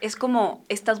revés. Es como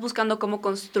estás buscando cómo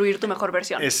construir tu mejor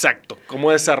versión. Exacto.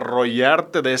 Cómo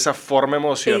desarrollarte de esa forma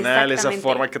emocional, esa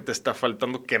forma que te está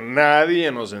faltando, que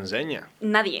nadie nos enseña.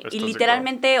 Nadie. Y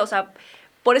literalmente, o sea...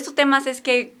 Por estos temas es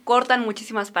que cortan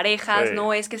muchísimas parejas,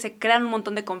 ¿no? Es que se crean un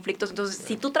montón de conflictos. Entonces,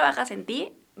 si tú trabajas en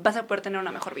ti, vas a poder tener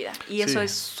una mejor vida. Y eso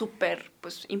es súper,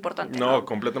 pues, importante. No,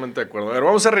 completamente de acuerdo. A ver,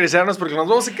 vamos a regresarnos porque nos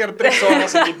vamos a quedar 3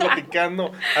 horas aquí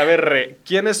platicando. A ver, Re,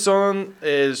 ¿quiénes son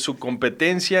su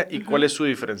competencia y cuál es su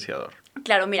diferenciador?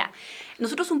 Claro, mira,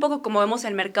 nosotros un poco como vemos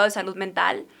el mercado de salud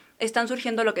mental, están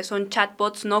surgiendo lo que son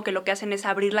chatbots, ¿no? Que lo que hacen es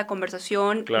abrir la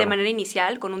conversación de manera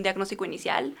inicial, con un diagnóstico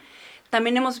inicial.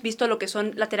 También hemos visto lo que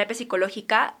son la terapia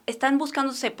psicológica. Están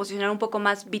buscándose posicionar un poco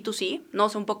más B2C, ¿no? O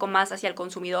sea, un poco más hacia el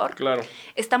consumidor. Claro.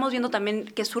 Estamos viendo también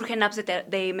que surgen apps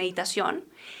de meditación.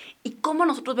 ¿Y cómo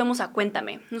nosotros vemos a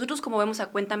Cuéntame? Nosotros como vemos a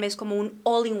Cuéntame es como un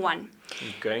all-in-one.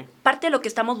 Okay. Parte de lo que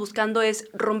estamos buscando es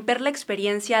romper la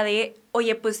experiencia de,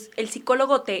 oye, pues el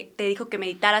psicólogo te dijo que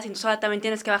meditaras y entonces ahora también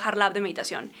tienes que bajar la app de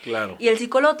meditación. Claro. Y el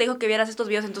psicólogo te dijo que vieras estos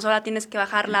videos, entonces ahora tienes que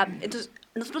bajar la app. Entonces,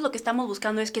 nosotros lo que estamos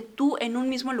buscando es que tú en un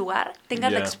mismo lugar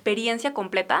tengas la experiencia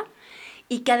completa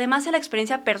y que además sea la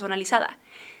experiencia personalizada.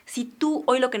 Si tú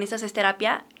hoy lo que necesitas es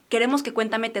terapia, queremos que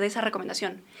Cuéntame te dé esa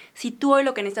recomendación. Si tú hoy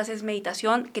lo que necesitas es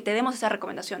meditación, que te demos esa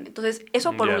recomendación. Entonces,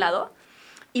 eso por un lado.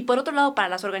 Y por otro lado, para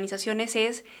las organizaciones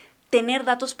es tener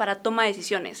datos para toma de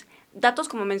decisiones. Datos,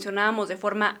 como mencionábamos, de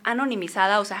forma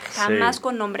anonimizada, o sea, jamás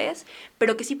con nombres,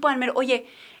 pero que sí puedan ver, oye,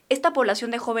 esta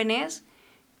población de jóvenes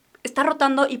está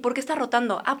rotando. ¿Y por qué está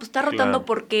rotando? Ah, pues está rotando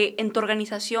porque en tu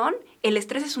organización el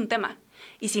estrés es un tema.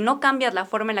 Y si no cambias la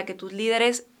forma en la que tus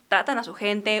líderes tratan a su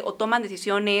gente o toman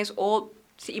decisiones o,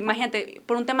 sí, imagínate,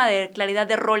 por un tema de claridad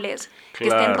de roles que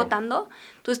estén rotando.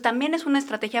 Entonces, también es una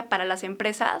estrategia para las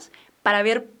empresas para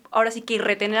ver, ahora sí que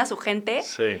retener a su gente.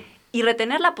 Sí. Y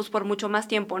retenerla, pues, por mucho más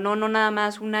tiempo, ¿no? No nada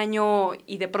más un año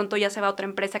y de pronto ya se va a otra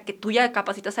empresa que tú ya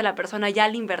capacitas a la persona, ya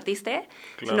le invertiste,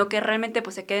 sino que realmente,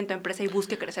 pues, se quede en tu empresa y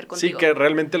busque crecer contigo. Sí, que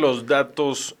realmente los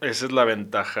datos, esa es la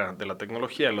ventaja de la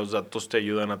tecnología. Los datos te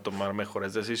ayudan a tomar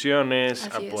mejores decisiones,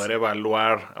 a poder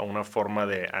evaluar a una forma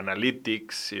de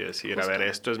analytics y decir, a ver,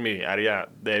 esto es mi área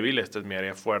débil, esta es mi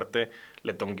área fuerte,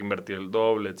 le tengo que invertir el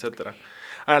doble, etcétera.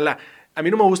 A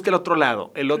mí no me gusta el otro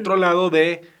lado. El otro lado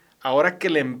de... Ahora que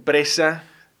la empresa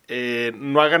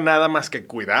no haga nada más que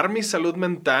cuidar mi salud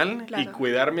mental y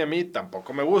cuidarme a mí,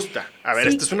 tampoco me gusta. A ver,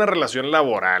 esta es una relación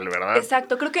laboral, ¿verdad?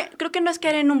 Exacto. Creo que no es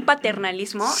caer en un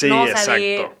paternalismo, sí, ¿no? O sea,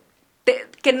 exacto.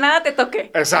 Que nada te toque.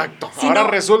 Exacto. Ahora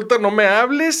resulta, no me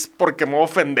hables porque me voy a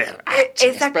ofender.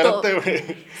 Exacto. Espérate,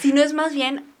 güey. Si no es más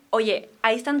bien, oye,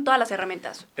 ahí están todas las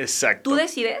herramientas. Exacto. Tú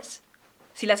decides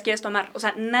si las quieres tomar. O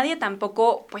sea, nadie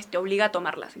tampoco, pues, te obliga a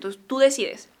tomarlas. Entonces, tú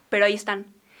decides, pero ahí están.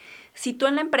 Si tú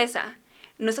en la empresa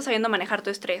no estás sabiendo manejar tu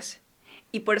estrés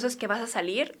y por eso es que vas a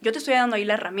salir, yo te estoy dando ahí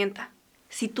la herramienta.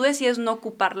 Si tú decides no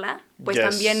ocuparla, pues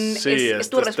también es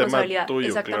tu responsabilidad. Tuyo,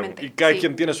 exactamente. Claro. Y cada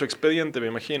quien tiene su expediente, me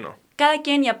imagino. Cada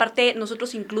quien, y aparte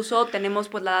nosotros incluso tenemos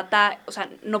pues la data, o sea,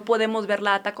 no podemos ver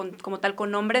la data como tal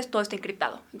con nombres, todo está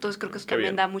encriptado. Entonces creo que eso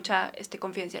también da mucha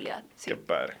confidencialidad. Sí. Qué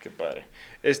padre, qué padre.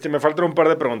 Me faltan un par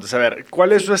de preguntas. A ver,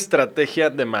 ¿cuál es su estrategia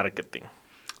de marketing?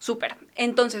 Súper.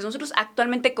 Entonces, nosotros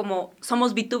actualmente como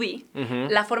somos B2B,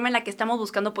 la forma en la que estamos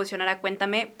buscando posicionar a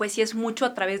Cuéntame, pues sí es mucho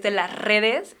a través de las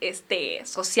redes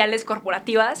sociales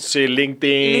corporativas. Sí,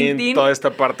 LinkedIn, toda esta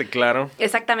parte, claro.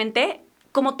 Exactamente.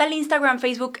 Como tal, Instagram,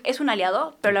 Facebook es un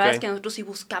aliado, pero la verdad es que nosotros sí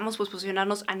buscamos pues,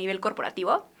 posicionarnos a nivel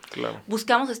corporativo. Claro.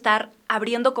 Buscamos estar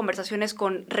abriendo conversaciones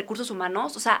con recursos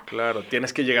humanos, o sea... Claro,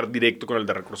 tienes que llegar directo con el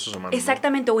de recursos humanos.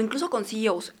 Exactamente, ¿no? O incluso con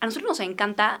CEOs. A nosotros nos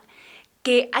encanta...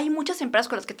 que hay muchas empresas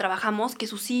con las que trabajamos que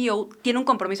su CEO tiene un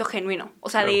compromiso genuino. O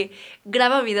sea, de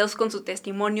graba videos con su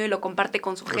testimonio y lo comparte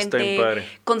con su gente.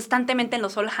 Constantemente en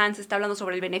los all hands está hablando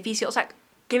sobre el beneficio. O sea,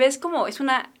 que ves como es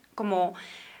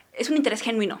un interés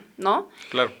genuino, ¿no?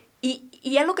 Claro.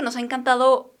 Y algo que nos ha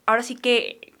encantado, ahora sí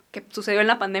que sucedió en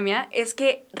la pandemia, es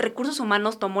que Recursos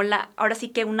Humanos tomó ahora sí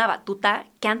que una batuta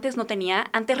que antes no tenía.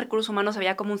 Antes Recursos Humanos se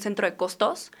veía como un centro de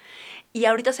costos. Y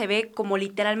ahorita se ve como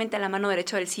literalmente a la mano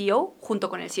derecha del CEO junto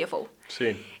con el CFO.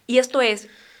 Sí. Y esto es,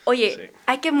 oye,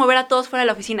 hay que mover a todos fuera de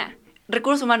la oficina.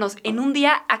 Recursos Humanos, en un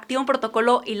día activa un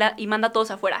protocolo y manda a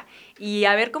todos afuera. Y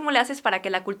a ver cómo le haces para que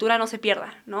la cultura no se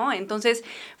pierda, ¿no? Entonces,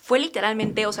 fue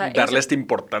literalmente, o sea... Darle esta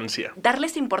importancia. Darle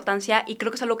esta importancia y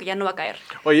creo que es algo que ya no va a caer.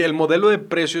 Oye, el modelo de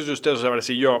precios de ustedes, o sea, a ver,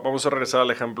 si vamos a regresar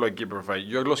al ejemplo de Keeperify,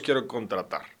 yo los quiero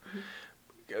contratar.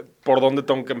 ¿Por dónde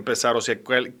tengo que empezar? O sea,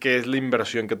 ¿qué es la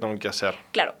inversión que tengo que hacer?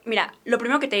 Claro, mira, lo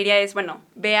primero que te diría es, bueno,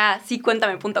 ve a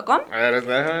sicuéntame.com.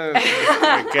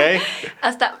 Ok.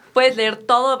 Hasta puedes leer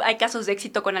todo, hay casos de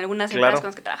éxito con algunas empresas con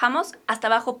las que trabajamos. Hasta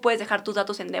abajo puedes dejar tus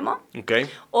datos en demo. Ok.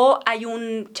 O hay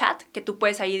un chat que tú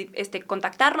puedes ahí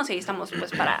contactarnos y ahí estamos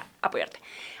pues para apoyarte.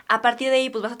 A partir de ahí,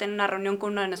 pues vas a tener una reunión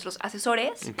con uno de nuestros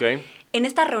asesores. Okay. En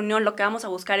esta reunión lo que vamos a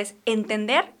buscar es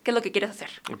entender qué es lo que quieres hacer.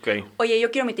 Okay. Oye,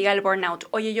 yo quiero mitigar el burnout.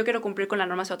 Oye, yo quiero cumplir con la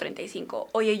norma CO35.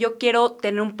 Oye, yo quiero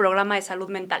tener un programa de salud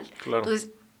mental. Claro. Entonces,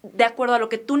 de acuerdo a lo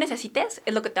que tú necesites,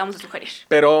 es lo que te vamos a sugerir.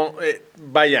 Pero,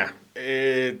 vaya,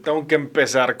 tengo que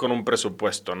empezar con un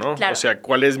presupuesto, ¿no? Claro. O sea,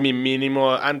 ¿cuál es mi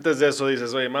mínimo? Antes de eso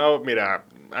dices, oye, Mau, mira,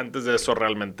 antes de eso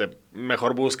realmente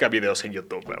mejor busca videos en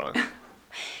YouTube, ¿verdad?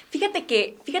 Fíjate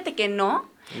que no.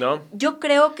 ¿No? Yo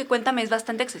creo que Cuéntame es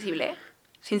bastante accesible.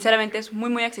 Sinceramente, es muy,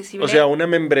 muy accesible. O sea, una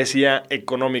membresía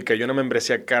económica y una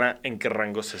membresía cara, ¿en qué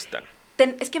rangos están?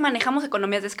 Es que manejamos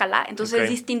economías de escala, entonces Okay. es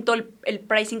distinto el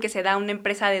pricing que se da a una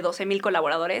empresa de 12,000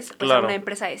 colaboradores, pues Claro. a una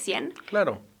empresa de 100.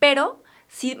 Claro. Pero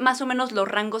sí, más o menos los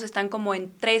rangos están como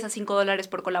en $3 a $5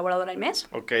 por colaborador al mes.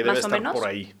 Ok, debe más estar o menos. por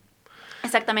ahí.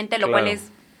 Exactamente, lo Claro. cual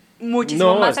es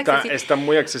muchísimo más accesible. Está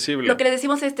muy accesible. Lo que les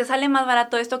decimos es, te sale más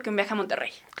barato esto que un viaje a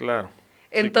Monterrey. Claro.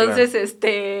 Entonces, sí,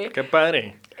 claro. Qué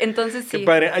padre. Entonces, sí. Qué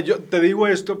padre. Yo te digo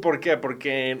esto, ¿por qué?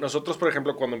 Porque nosotros, por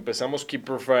ejemplo, cuando empezamos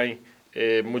Keeperfy,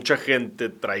 mucha gente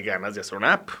trae ganas de hacer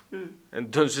una app.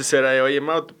 Entonces era de, oye,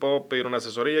 Mau, te puedo pedir una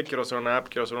asesoría, quiero hacer una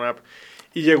app.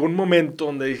 Y llegó un momento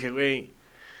donde dije, güey,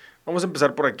 vamos a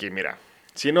empezar por aquí, mira.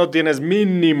 Si no tienes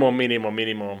mínimo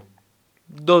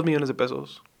 2 millones de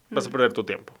pesos, vas a perder tu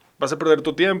tiempo. Vas a perder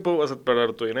tu tiempo, vas a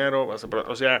perder tu dinero,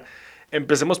 o sea,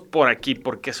 empecemos por aquí,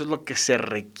 porque eso es lo que se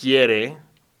requiere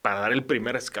para dar el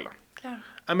primer escalón. Claro.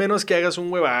 A menos que hagas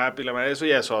un web app y la madre, eso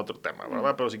ya es otro tema,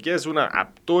 ¿verdad? Pero si quieres una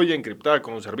app tuya encriptada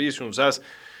con un servicio, un SaaS,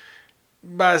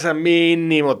 vas a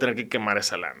mínimo tener que quemar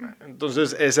esa lana.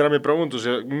 Entonces, esa era mi pregunta. O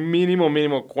sea,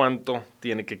 mínimo, ¿cuánto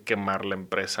tiene que quemar la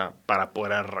empresa para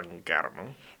poder arrancar,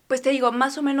 no? Pues te digo,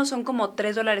 más o menos son como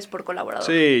 $3 por colaborador.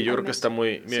 Sí, yo creo que mes. está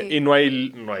muy... Sí. Y no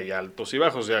hay altos y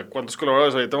bajos. O sea, ¿cuántos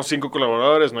colaboradores? Oye, tenemos 5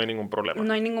 colaboradores, no hay ningún problema.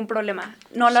 No hay ningún problema.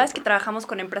 No, la verdad es que trabajamos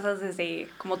con empresas desde,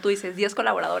 como tú dices, 10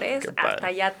 colaboradores Qué padre.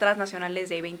 hasta ya transnacionales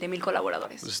de 20,000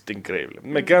 colaboradores. Está increíble.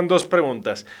 Me quedan 2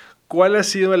 preguntas. ¿Cuál ha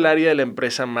sido el área de la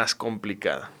empresa más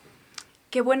complicada?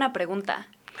 Qué buena pregunta.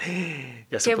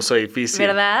 Ya se puso difícil.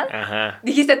 ¿Verdad? Ajá.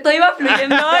 Dijiste, todo iba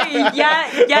fluyendo y ya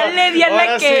le di a la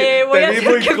Ahora que sí, voy a te vi hacer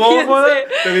muy que cómoda,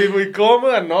 piense. te vi muy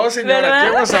cómoda. No, señora, ¿Verdad?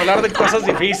 aquí vamos a hablar de cosas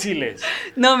difíciles.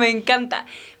 No, me encanta.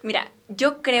 Mira,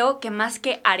 yo creo que más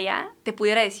que área, te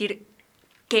pudiera decir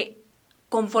que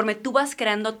conforme tú vas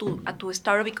creando a tu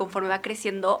startup y conforme va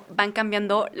creciendo, van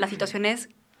cambiando las situaciones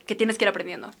que tienes que ir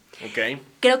aprendiendo. Ok.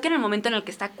 Creo que en el momento en el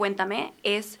que está Cuéntame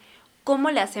es cómo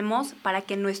le hacemos para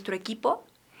que nuestro equipo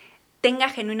tenga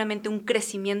genuinamente un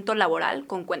crecimiento laboral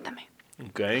con Cuéntame.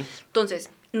 Ok.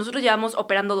 Entonces, nosotros llevamos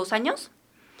operando 2 años.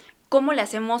 ¿Cómo le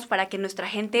hacemos para que nuestra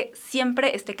gente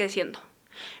siempre esté creciendo?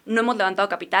 No hemos levantado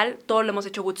capital, todo lo hemos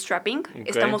hecho bootstrapping. Okay.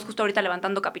 Estamos justo ahorita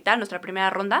levantando capital, nuestra primera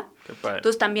ronda. Qué padre.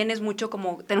 Entonces también es mucho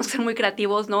como, tenemos que ser muy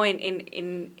creativos, ¿no?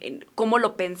 En cómo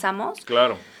lo pensamos.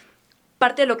 Claro.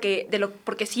 Parte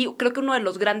porque sí, creo que uno de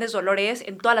los grandes dolores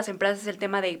en todas las empresas es el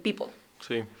tema de people.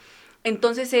 Sí.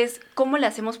 Entonces es, ¿cómo le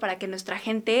hacemos para que nuestra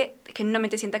gente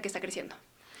genuinamente sienta que está creciendo?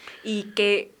 Y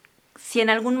que si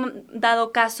en algún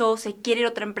dado caso se quiere ir a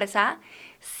otra empresa,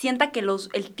 sienta que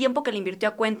el tiempo que le invirtió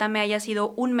a Cuéntame haya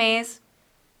sido 1 mes,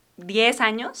 10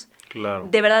 años, Claro.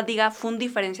 de verdad diga, fue un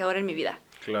diferenciador en mi vida.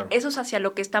 Claro. Eso es hacia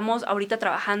lo que estamos ahorita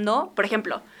trabajando. Por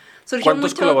ejemplo, surgió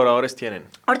 ¿Cuántos mucho... colaboradores tienen?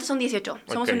 Ahorita son 18,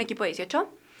 somos Ok. un equipo de 18,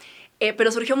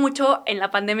 pero surgió mucho en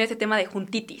la pandemia ese tema de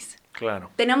juntitis.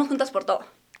 Claro. Teníamos juntas por todo,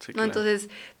 Sí, ¿no? claro. Entonces,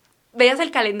 veías el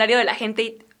calendario de la gente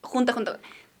y junta.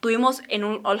 Tuvimos en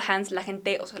un all hands la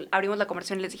gente, o sea, abrimos la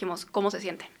conversación y les dijimos, ¿cómo se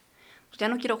sienten? Pues ya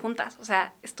no quiero juntas, o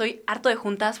sea, estoy harto de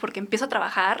juntas porque empiezo a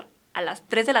trabajar a las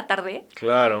 3 de la tarde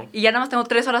Claro. y ya nada más tengo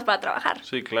 3 horas para trabajar.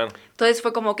 Sí, claro. Entonces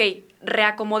fue como, ok,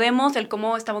 reacomodemos el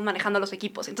cómo estamos manejando los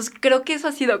equipos. Entonces creo que eso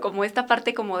ha sido como esta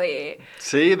parte como de...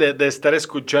 Sí, de estar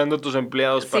escuchando a tus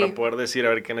empleados para Sí. poder decir a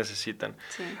ver qué necesitan.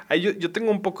 Sí. Ay, yo tengo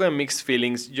un poco de mixed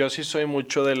feelings. Yo sí soy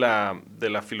mucho de la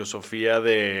filosofía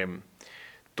de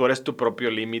tú eres tu propio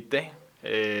límite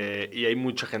y hay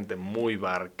mucha gente muy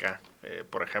barca.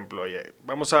 Por ejemplo, oye,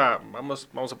 vamos a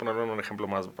ponerlo en un ejemplo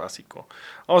más básico.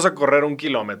 Vamos a correr 1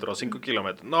 kilómetro, 5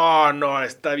 kilómetros. No,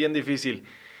 está bien difícil.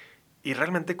 Y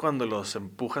realmente cuando los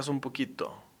empujas un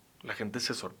poquito, la gente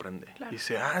se sorprende. Claro. Y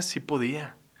dice, sí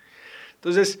podía.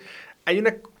 Entonces, hay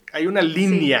una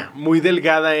línea muy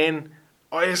delgada en,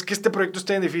 oye, es que este proyecto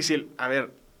está bien difícil. A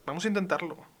ver, vamos a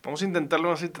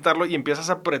intentarlo y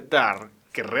empiezas a apretar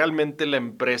que realmente la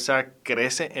empresa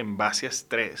crece en base a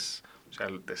estrés. O sea,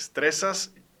 te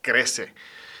estresas, crece.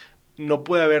 No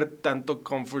puede haber tanto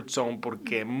comfort zone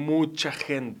porque mucha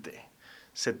gente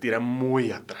se tira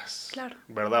muy atrás. Claro.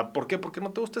 ¿Verdad? ¿Por qué? Porque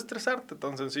no te gusta estresarte,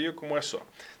 tan sencillo como eso.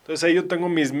 Entonces ahí yo tengo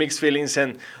mis mixed feelings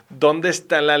en dónde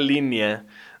está la línea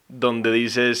donde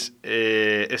dices,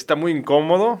 está muy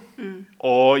incómodo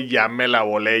o ya me la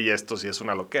volé y esto sí es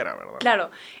una loquera, ¿verdad? Claro.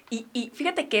 Y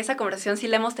fíjate que esa conversación sí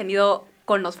la hemos tenido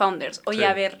con los founders. Oye,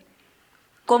 a ver,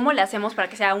 ¿cómo le hacemos para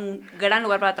que sea un gran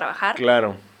lugar para trabajar?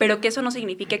 Claro. Pero que eso no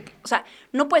signifique, o sea,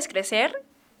 no puedes crecer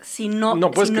si no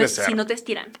te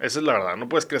estiran. Esa es la verdad, no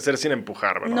puedes crecer sin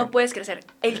empujar, ¿verdad? No puedes crecer.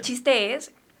 El chiste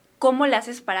es cómo le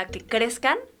haces para que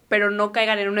crezcan, pero no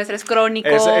caigan en un estrés crónico.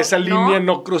 Esa línea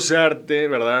no cruzarte,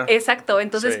 ¿verdad? Exacto.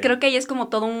 Entonces creo que ahí es como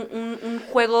todo un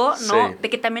juego, ¿no? Sí. De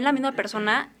que también la misma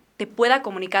persona te pueda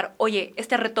comunicar, oye,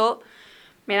 este reto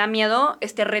me da miedo,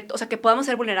 o sea, que podamos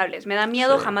ser vulnerables. Me da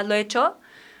miedo, jamás lo he hecho.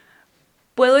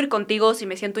 ¿Puedo ir contigo si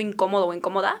me siento incómodo o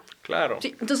incómoda? Claro.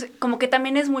 Sí, entonces, como que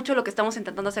también es mucho lo que estamos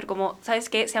intentando hacer, como, ¿sabes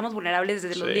qué? Seamos vulnerables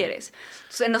desde los líderes.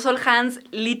 Entonces, en los All Hands,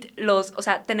 o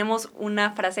sea, tenemos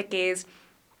una frase que es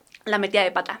la metida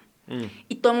de pata.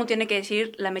 Y todo el mundo tiene que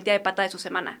decir la metida de pata de su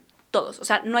semana. Todos. O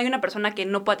sea, no hay una persona que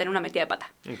no pueda tener una metida de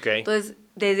pata. Okay. Entonces,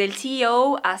 desde el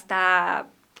CEO hasta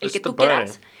el que tú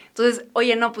quieras. Entonces,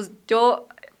 oye, no, pues yo,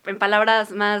 en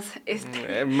palabras más,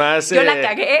 yo la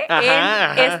cagué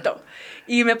en esto.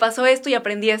 Y me pasó esto y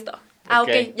aprendí esto.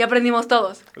 Ok, ya aprendimos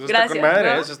todos. Eso gracias. Está con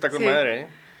madre, ¿no? Eso está con madre,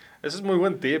 Eso es muy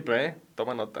buen tip,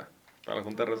 Toma nota para la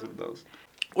junta de resultados.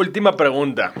 Última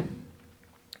pregunta.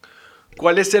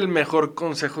 ¿Cuál es el mejor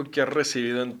consejo que has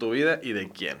recibido en tu vida y de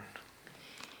quién?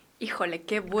 Híjole,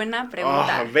 qué buena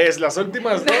pregunta. ¿Ves? Las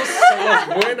últimas dos son las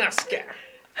buenas.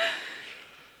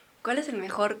 ¿Cuál es el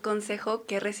mejor consejo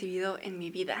que he recibido en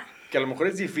mi vida? Que a lo mejor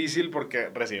es difícil porque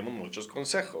recibimos muchos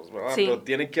consejos, ¿verdad? Sí. Pero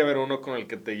tiene que haber uno con el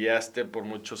que te guiaste por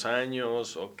muchos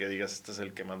años o que digas, este es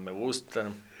el que más me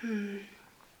gusta.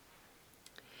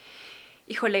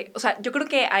 Híjole, o sea, yo creo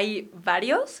que hay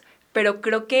varios, pero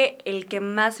creo que el que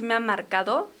más me ha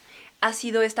marcado ha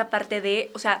sido esta parte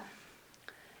de, o sea,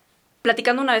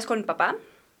 platicando una vez con mi papá,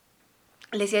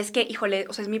 le decía, es que, híjole,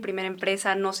 o sea, es mi primera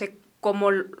empresa, no sé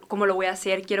cómo lo voy a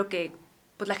hacer, quiero que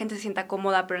pues la gente se sienta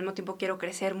cómoda, pero al mismo tiempo quiero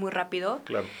crecer muy rápido.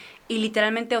 Claro. Y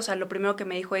literalmente, o sea, lo primero que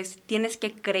me dijo es, tienes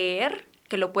que creer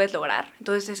que lo puedes lograr.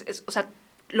 Entonces, o sea,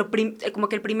 como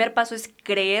que el primer paso es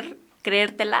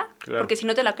creértela, claro. Porque si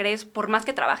no te la crees, por más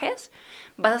que trabajes,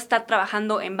 vas a estar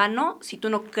trabajando en vano si tú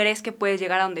no crees que puedes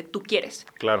llegar a donde tú quieres.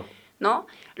 Claro. ¿No?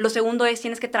 Lo segundo es,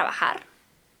 tienes que trabajar,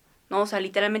 ¿no? O sea,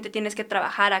 literalmente tienes que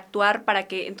trabajar, actuar para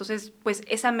que entonces, pues,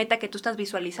 esa meta que tú estás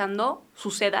visualizando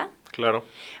suceda. Claro.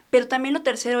 Pero también lo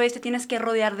tercero es, te tienes que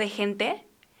rodear de gente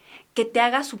que te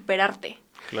haga superarte.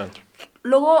 Claro.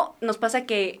 Luego nos pasa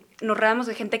que nos rodeamos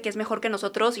de gente que es mejor que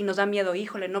nosotros y nos da miedo,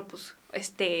 híjole, no, pues,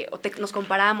 nos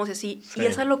comparamos y así. Sí. Y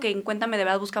eso es lo que en Cuéntame de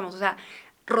verdad buscamos, o sea,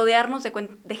 rodearnos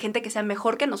de gente que sea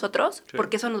mejor que nosotros,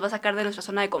 porque eso nos va a sacar de nuestra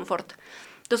zona de confort.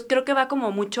 Entonces, creo que va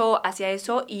como mucho hacia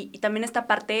eso y también esta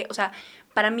parte, o sea,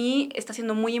 para mí está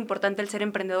siendo muy importante el ser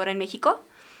emprendedora en México,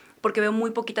 porque veo muy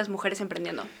poquitas mujeres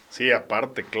emprendiendo. Sí,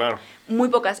 aparte, claro. Muy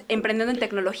pocas. Emprendiendo en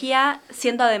tecnología,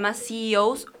 siendo además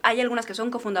CEOs. Hay algunas que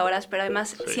son cofundadoras, pero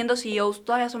además siendo CEOs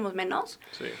todavía somos menos.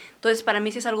 Sí. Entonces, para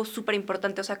mí sí es algo súper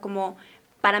importante. O sea, como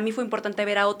para mí fue importante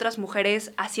ver a otras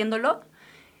mujeres haciéndolo.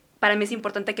 Para mí es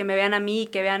importante que me vean a mí y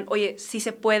que vean, oye, sí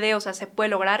se puede, o sea, se puede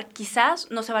lograr.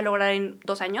 Quizás no se va a lograr en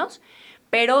 2 años,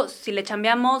 pero si le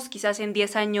chambeamos, quizás en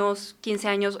 10 años, 15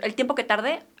 años, el tiempo que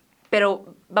tarde,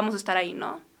 pero vamos a estar ahí,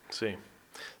 ¿no?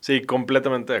 Sí,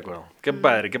 completamente de acuerdo. Qué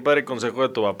padre consejo de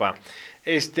tu papá.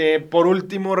 Por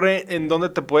último, ¿en dónde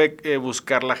te puede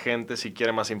buscar la gente si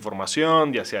quiere más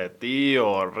información, ya sea de ti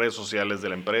o redes sociales de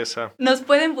la empresa? Nos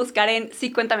pueden buscar en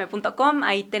sicuéntame.com,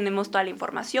 ahí tenemos toda la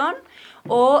información.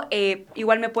 O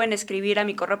igual me pueden escribir a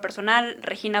mi correo personal,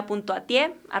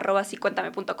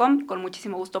 regina.atie@sicuéntame.com. Con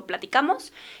muchísimo gusto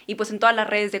platicamos. Y pues en todas las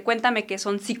redes de Cuéntame, que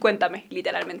son Sí Cuéntame,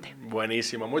 literalmente.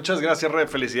 Buenísimo. Muchas gracias, Re.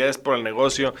 Felicidades por el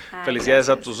negocio. Felicidades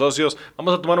gracias a tus socios.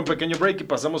 Vamos a tomar un pequeño break y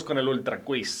pasamos con el Ultra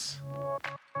Quiz.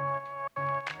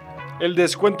 El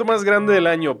descuento más grande del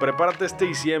año. Prepárate este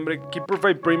diciembre. KeeProof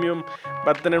Premium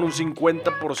va a tener un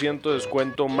 50% de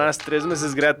descuento más 3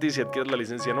 meses gratis si adquieres la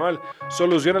licencia anual.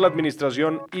 Soluciona la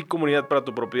administración y comunidad para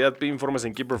tu propiedad. Pide informes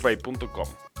en keeproof.com.